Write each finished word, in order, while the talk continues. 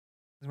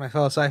My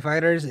fellow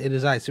sci-fighters, it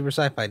is I, Super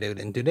Sci-Fi Dude,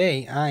 and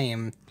today I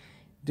am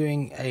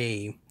doing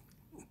a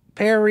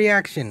pair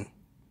reaction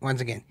once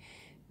again.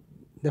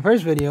 The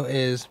first video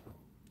is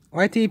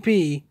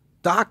ytp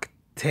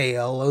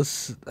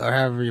DuckTales, or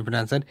however you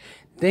pronounce it,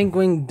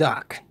 Thinkwing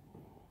Duck.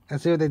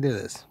 Let's see what they do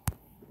this.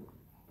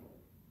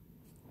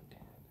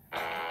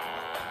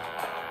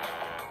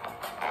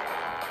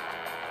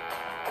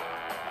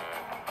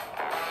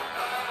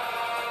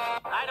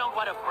 I don't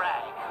want to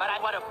brag, but I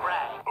want to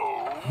brag.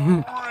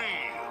 Oh,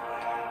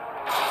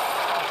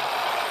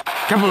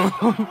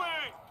 Kaboom!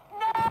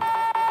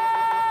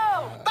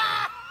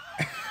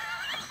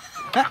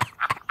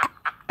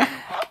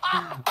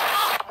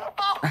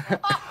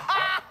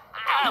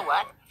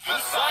 What? the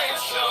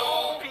science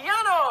show!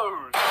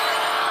 Pianos!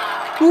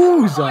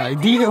 Whose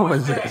idea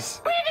was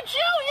this? Look at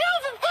you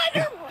using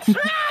thunder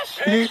trash!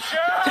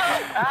 Teacher!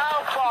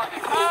 Oh, fuck!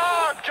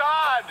 Oh,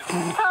 God!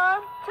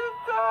 Time to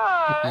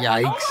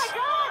die! Yikes.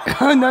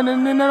 Oh, my God!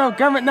 No,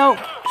 Kermit, no!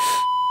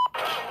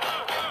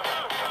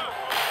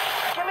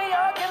 Give me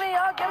up, give me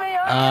up, give me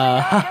up,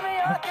 give me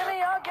up, give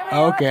me up, give me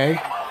up. Okay.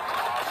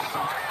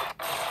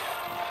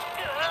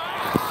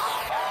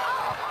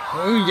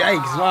 Oh,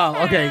 yikes. Wow,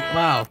 okay,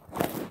 wow.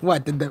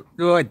 What,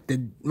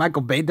 did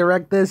Michael Bay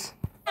direct this?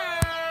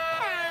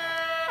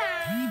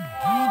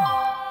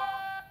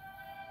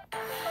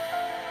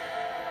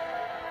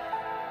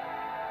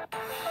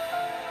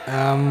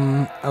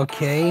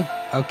 Okay.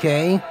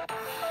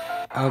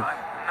 I'm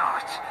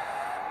not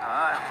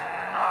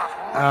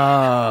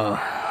Oh.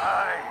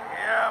 I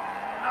am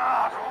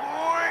not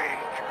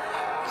weak!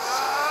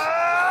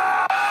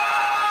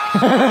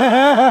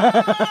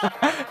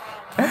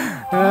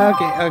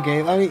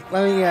 Okay, let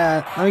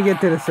me get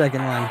to the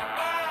second one.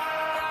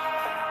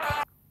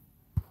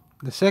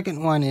 The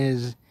second one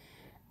is,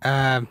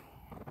 the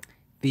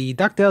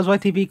DuckTales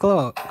YTP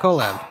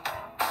collab.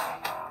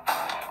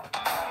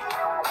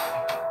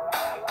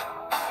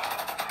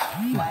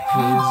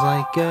 Feels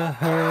like a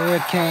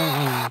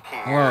hurricane.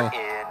 Whoa.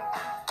 In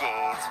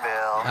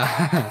Gainesville.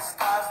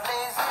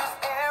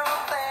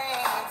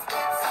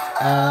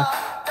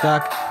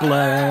 Duck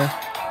blur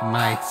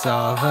might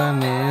solve a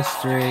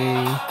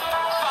mystery.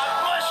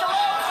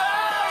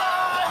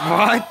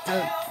 What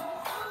the?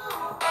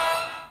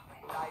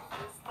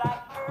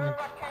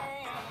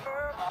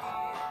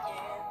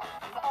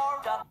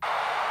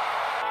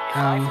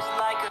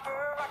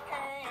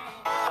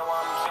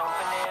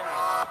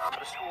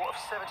 A score of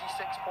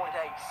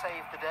 76.8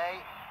 saved the day,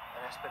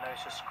 and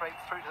Espinosa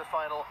scraped through to the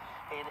final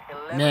in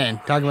 11. Man,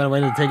 talk about a way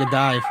to take a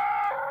dive.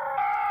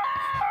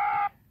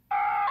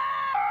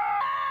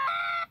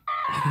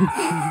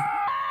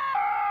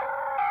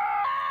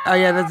 Oh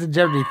yeah, that's a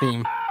Jeopardy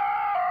theme.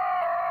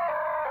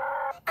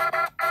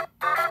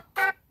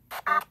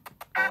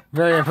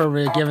 Very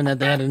appropriate given that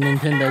they had a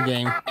Nintendo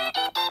game.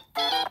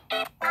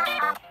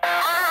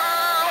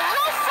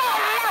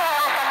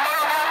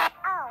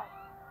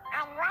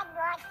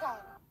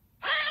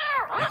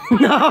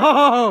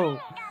 No!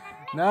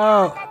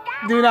 No!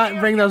 Do not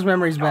bring those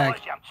memories back.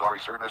 Sorry,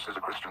 sir, this is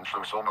a Christian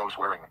show, so no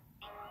swearing.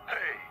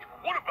 Hey,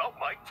 what about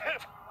my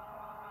tit?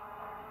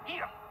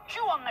 Here,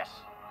 chew on this.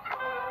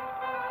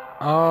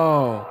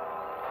 Oh.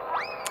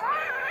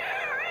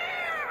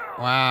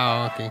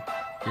 Wow, okay.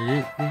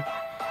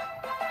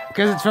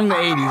 Because it's from the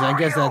 80s, I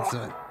guess that's it.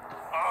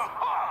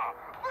 Aha!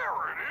 There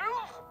it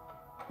is!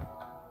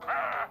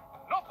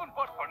 Nothing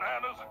but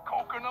bananas and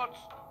coconuts,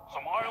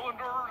 some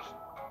islanders.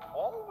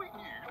 All we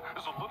need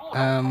is a little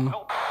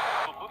help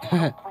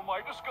from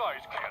my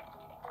disguise kit.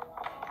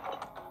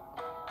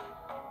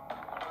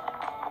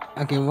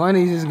 Okay, one of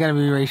these is gonna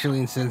be racially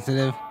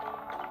insensitive.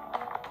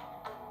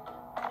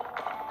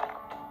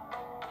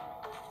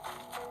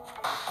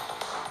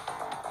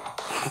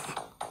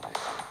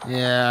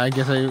 Yeah, I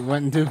guess I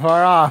went too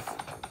far off.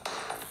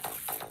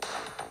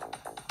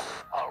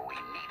 All we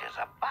need is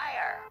a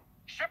buyer.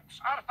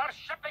 Ships are for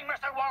shipping,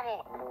 Mr.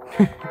 Waddle.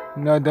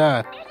 No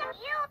duh. There's a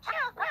huge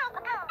poop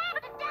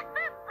at the duck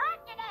food park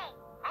today,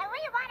 and we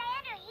want to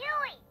enter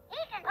Huey. He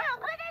can poop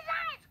with his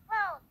eyes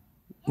closed.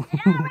 Is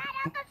it all right,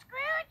 Uncle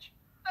Scrooge?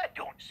 I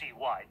don't see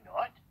why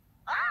not.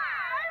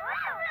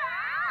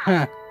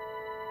 Huh.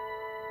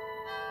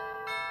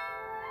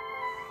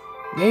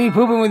 Maybe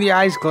pooping with your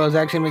eyes closed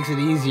actually makes it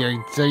easier,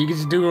 so you can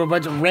just do a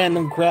bunch of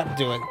random crap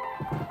to it.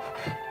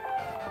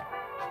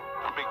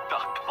 Big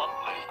duck,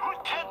 we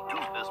can't do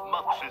this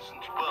much,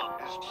 isn't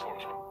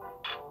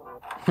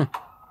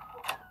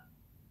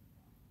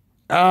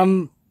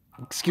well,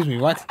 Excuse me,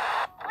 what?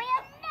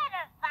 We'll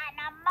never find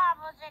our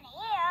marbles in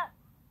here.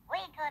 We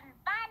couldn't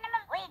find them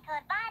if we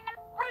could find them.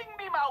 Bring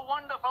me my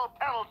wonderful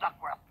pill,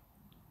 Duckworth.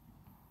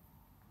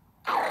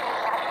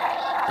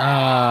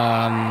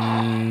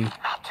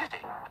 How did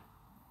it?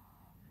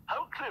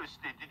 How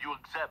closely did you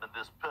examine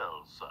this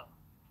pearl, sir?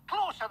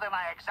 Closer than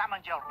I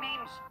examined your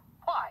means.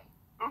 Why?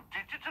 Oh,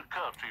 did it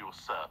occur to you,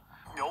 sir?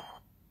 Nope.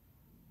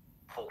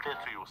 Occur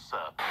to you,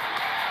 sir.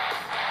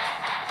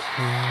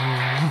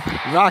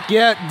 Rock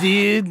yet,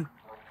 dude.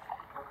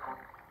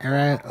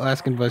 Alright,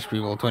 Alaskan Bush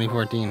People,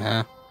 2014,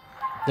 huh?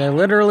 They're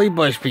literally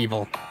bush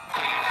people.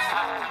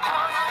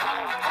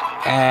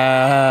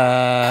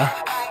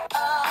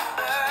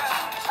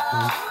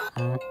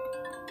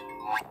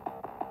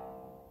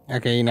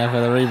 Okay, enough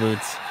of the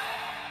reboots.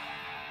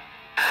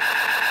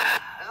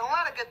 There's a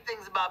lot of good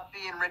things about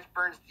being Rich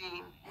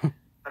Bernstein,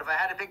 but if I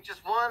had to pick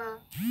just one...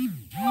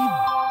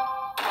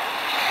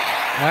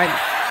 What?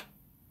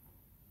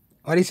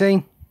 What are you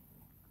saying?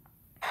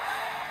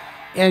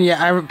 And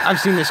yeah, I've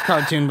seen this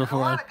cartoon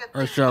before,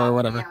 or show, or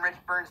whatever. Being Rich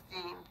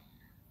Bernstein,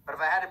 but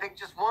if I had to pick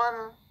just one,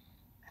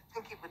 I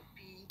think it would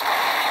be...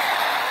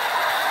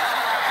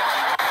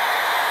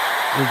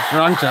 It's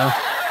drunk, so.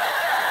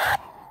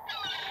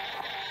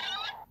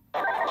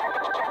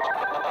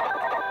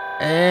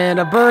 And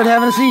a bird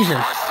having a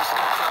seizure.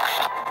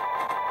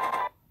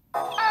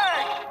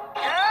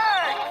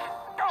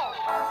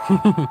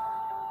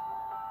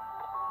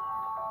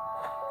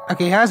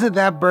 Okay, how's it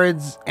that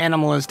bird's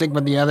animalistic,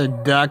 but the other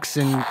ducks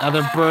and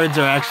other birds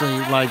are actually,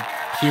 like,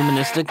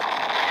 humanistic?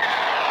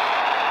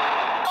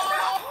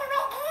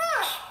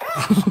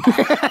 You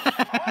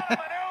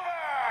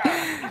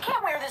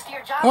can't wear this to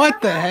your job.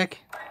 What the heck?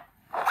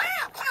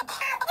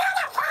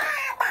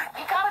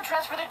 You gotta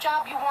dress for the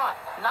job you want,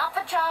 not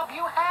the job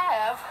you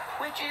have,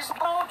 which is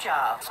no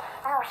jobs.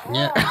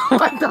 Yeah.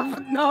 What the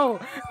f- No!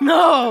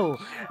 No!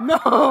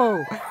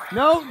 No!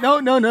 No, no,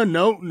 no, no,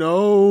 no,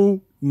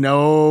 no.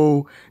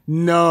 No.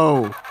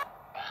 No.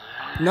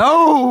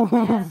 No!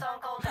 Yes,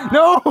 Uncle John.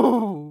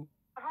 No!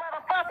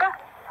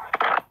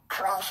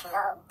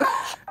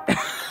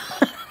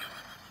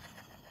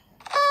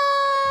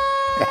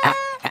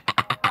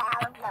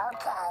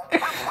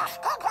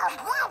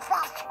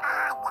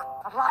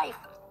 Life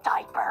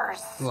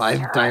diapers.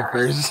 Life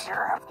diapers.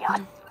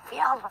 What?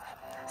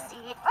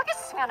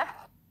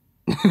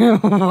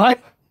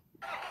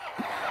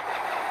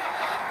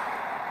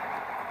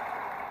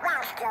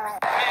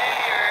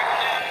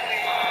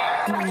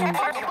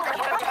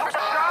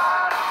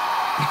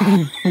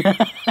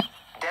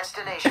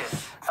 Destination,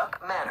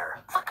 Fuck Manor.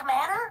 Fuck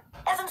Manor?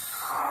 As in...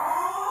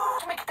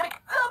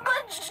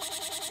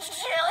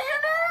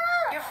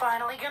 bajillionaire? You're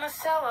finally gonna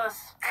sell us.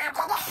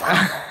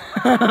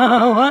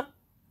 What?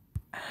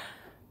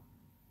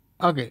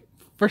 Okay,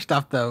 first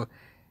off though,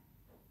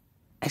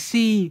 I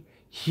see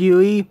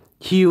Huey,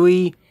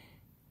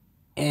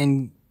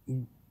 and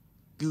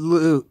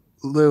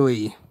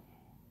Louie.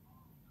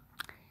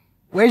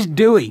 Where's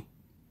Dewey?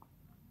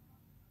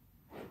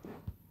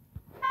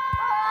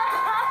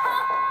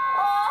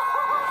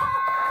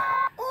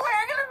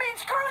 We're gonna meet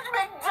Scrooge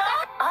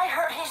McDuck! I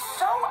heard he's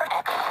so...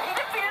 He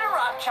defeated a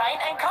rock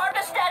giant and carved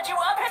a statue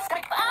of his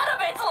out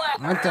of its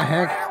left. What the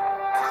heck?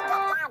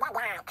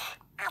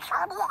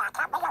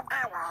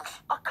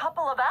 A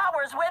couple of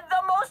hours with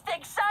the most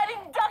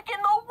exciting duck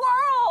in the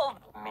world!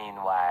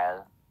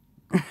 Meanwhile...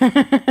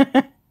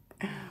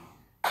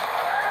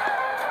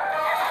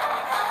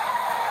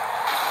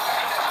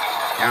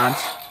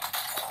 Counts.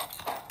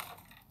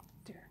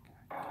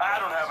 I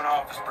don't have an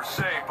office per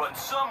se, but in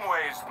some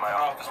ways, my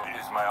office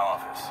is my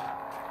office.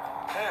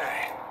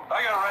 Hey,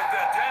 I gotta write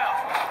that down.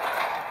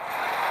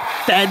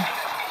 Dead.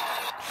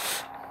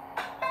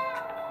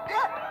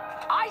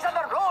 Eyes on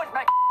the road,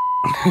 Mc...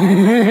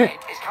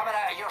 It's coming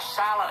out of your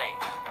salary.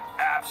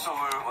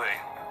 Absolutely.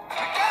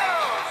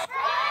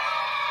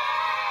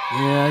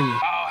 Yeah.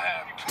 I'll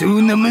have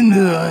Two number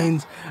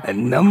nines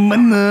and number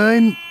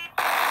 9.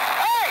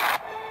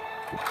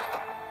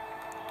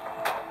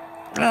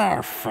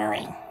 Ah,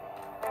 furry.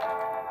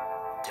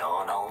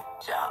 Donald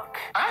Duck.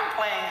 I'm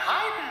playing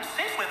hide and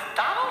seek with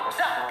Donald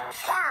Duck.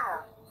 So,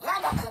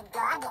 you're looking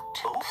good.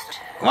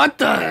 What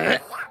the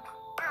heck?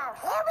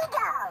 Here we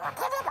go.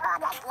 Give it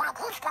on us like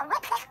he's the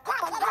richest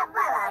guy in the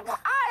world.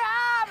 I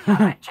am the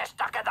richest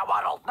duck in the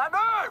world. Now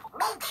move!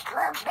 Meet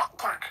Scrooge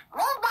McDuck.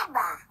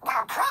 Remember,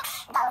 no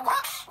tricks, no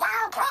licks,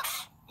 no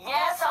tricks.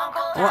 Yes,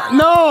 Uncle Duck. What?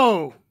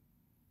 No!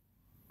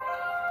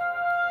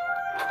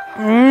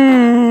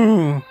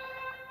 Mmm.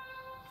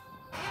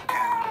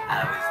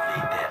 Hours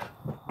later.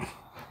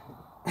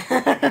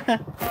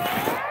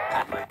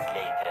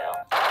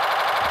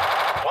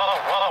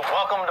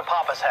 Welcome to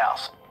Papa's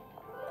house.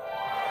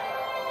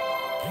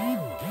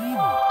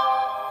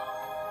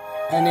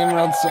 An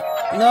emerald.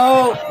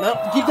 No, no,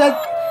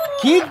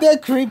 keep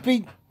that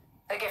creepy.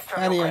 A gift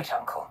from Outta your here. great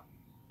uncle.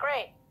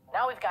 Great.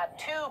 Now we've got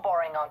 2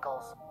 boring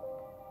uncles.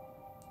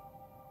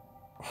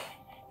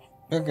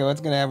 Okay,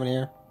 what's gonna happen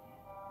here?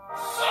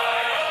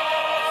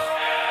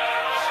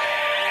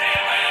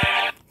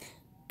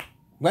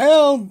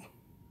 Well,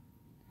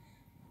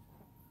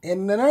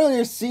 in an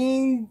earlier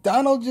scene,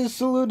 Donald just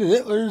saluted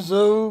Hitler,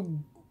 so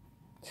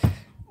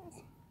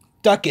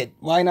duck it.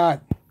 Why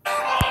not?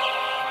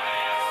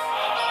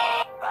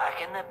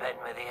 Back in the bin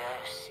with you.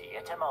 See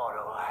you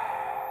tomorrow.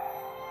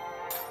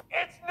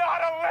 It's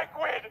not a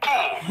liquid!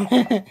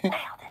 Nailed it.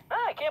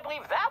 I can't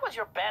believe that was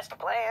your best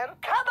plan.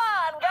 Come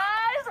on,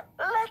 guys.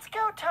 Let's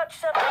go touch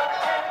some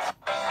buttons.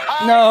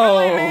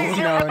 No,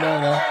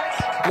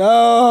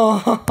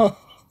 no.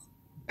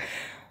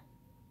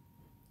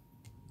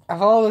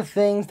 Of all the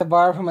things to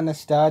borrow from a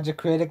Nostalgia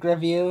Critic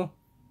review,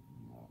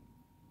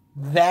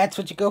 That's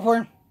what you go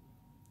for?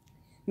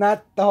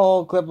 Not the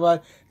whole clip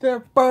about they're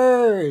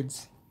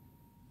birds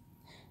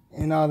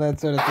and all that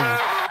sort of thing.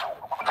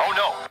 Oh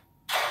no.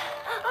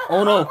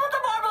 Oh no. The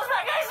barbel's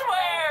back, I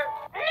swear!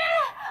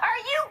 Are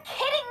you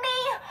kidding me?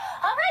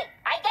 All right,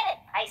 I get it.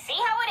 I see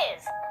how it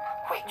is.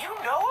 Wait, you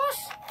know us?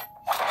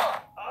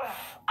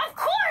 Of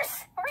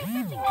course!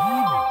 Researching the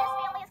Hernandez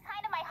family is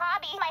kind of my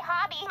hobby.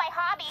 My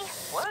hobby.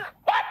 What?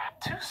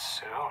 Too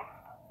soon.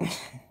 Can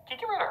you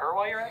get rid of her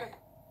while you're at it?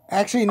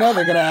 Actually, no,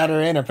 they're gonna add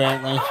her in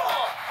apparently.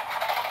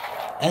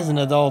 As an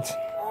adult.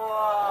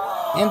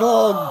 And the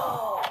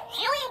little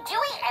Huey,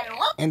 Dewey, and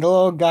look, and the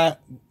little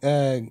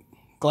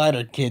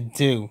glider kid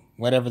too.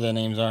 Whatever their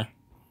names are.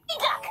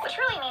 duck. Which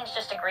really means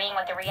just agreeing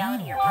with the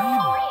reality of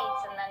personal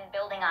grades and then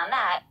building on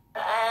that.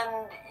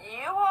 And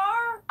you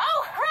are?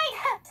 Oh, right.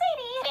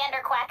 Sadie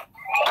Vanderquack.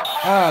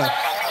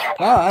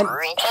 Wow,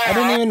 I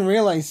didn't even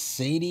realize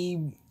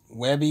Sadie,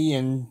 Webby,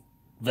 and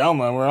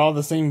Velma were all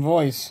the same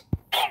voice.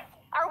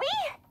 Are we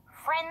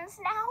friends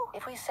now?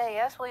 If we say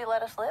yes, will you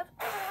let us live?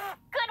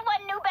 Good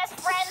one, new best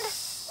friend.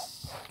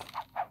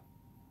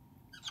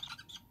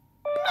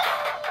 Woo!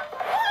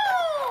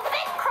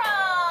 Vin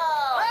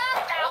crawl!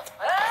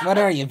 What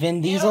are you, Vin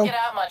You Diesel? don't get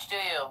out much, do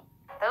you?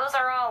 Those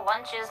are all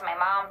lunches my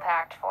mom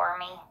packed for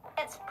me.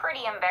 It's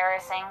pretty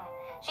embarrassing.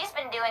 She's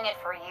been doing it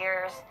for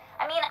years.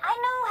 I mean, I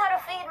know how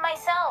to feed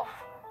myself.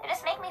 It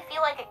just makes me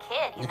feel like a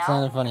kid, you It know?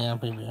 sounded funny on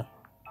preview.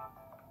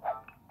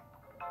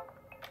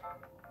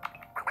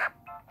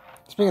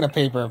 Speaking of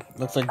paper,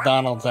 looks like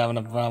Donald's having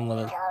a problem with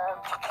it.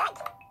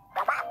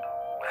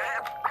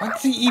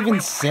 What's he even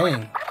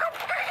saying?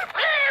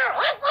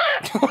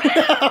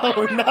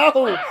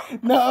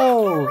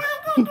 No!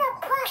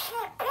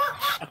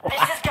 This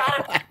has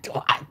gotta...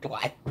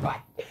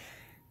 What?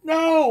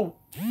 No!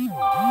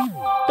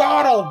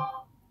 Donald!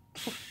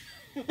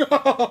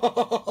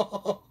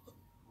 No!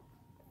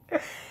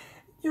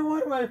 You're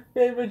one of my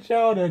favorite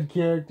childhood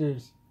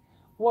characters.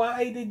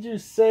 Why did you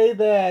say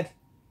that?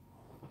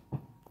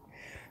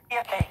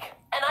 a cake.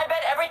 And I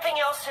bet everything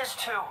else is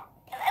too.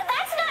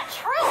 That's not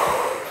true!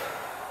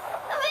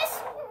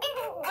 This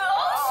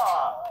ghost?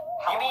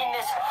 You mean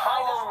this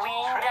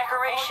Halloween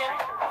decoration?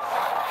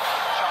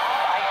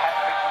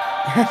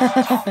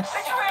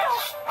 It's real!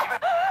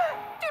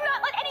 Do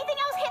not let anything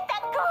else hit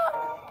that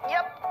gong!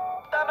 Yep,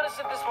 I'm gonna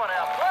sit this one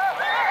out.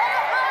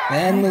 The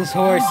endless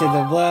horse of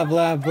the blah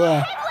blah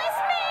blah. Headless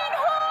man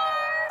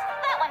horse!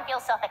 That one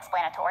feels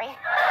self-explanatory.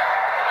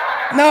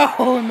 No!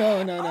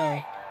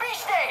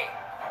 Beastie!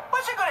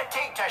 What's it gonna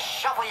take to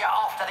shovel you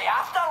off to the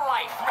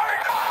afterlife?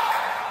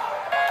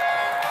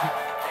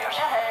 There's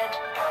your head.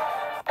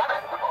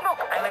 Look,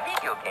 I'm a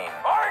video game.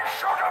 I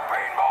should have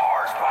been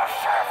more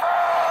specific.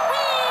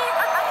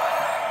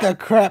 The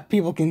crap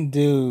people can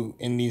do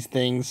in these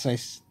things,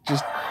 just...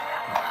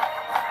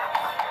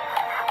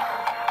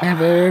 If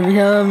it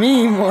become a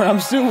meme or I'm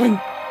suing.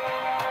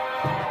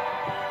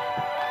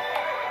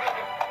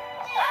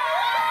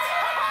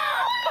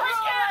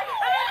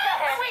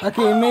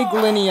 Okay, make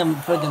Lenny a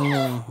freaking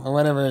meme, or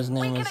whatever his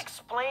We name can is.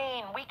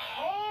 explain. We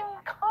came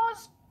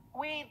cause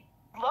we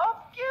love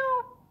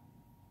you.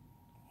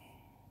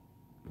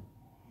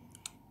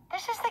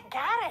 This is the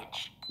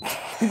garage.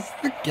 It's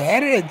the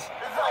garage.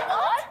 The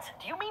what?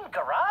 Do you mean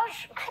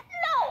garage?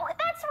 No,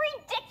 that's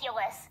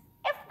ridiculous.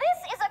 If this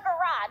is a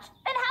garage,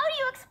 then how do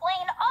you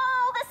explain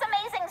all this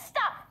amazing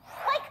stuff?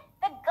 Like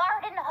the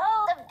garden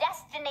hose of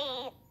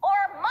destiny, or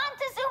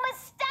Montezuma's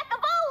stack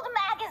of old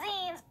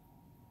magazines.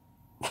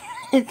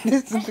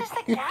 This This is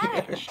the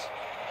garage.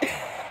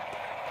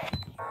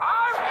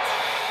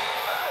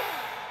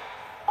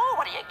 Oh,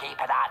 what are you gaping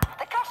at?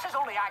 The curse is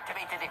only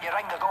activated if you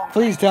ring the gong.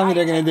 Please tell me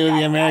they're gonna do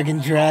the American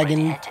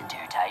Dragon Hit it 2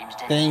 times,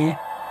 didn't thing. you?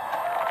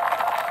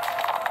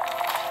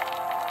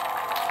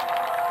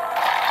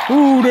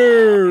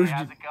 Hooters!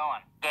 How's it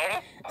going?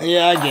 Get it?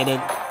 Yeah, I get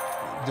it.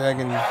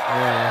 Dragon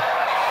warrior.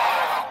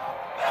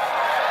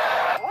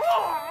 Whoa,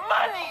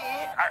 money!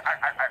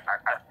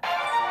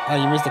 Oh,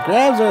 you missed the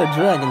crabs or a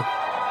dragon?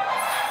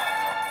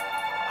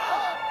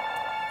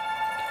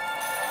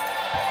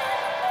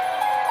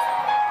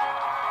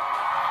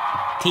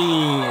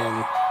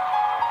 Ten.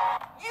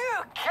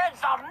 You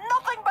kids are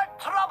nothing but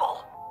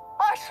trouble.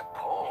 I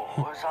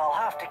suppose I'll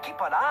have to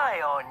keep an eye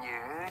on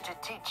you to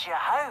teach you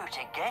how to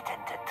get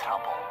into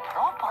trouble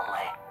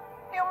properly.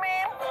 You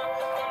mean?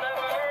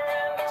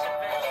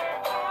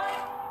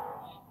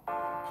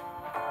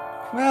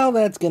 Well,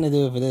 that's gonna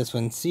do it for this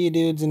one. See you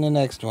dudes in the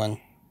next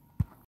one.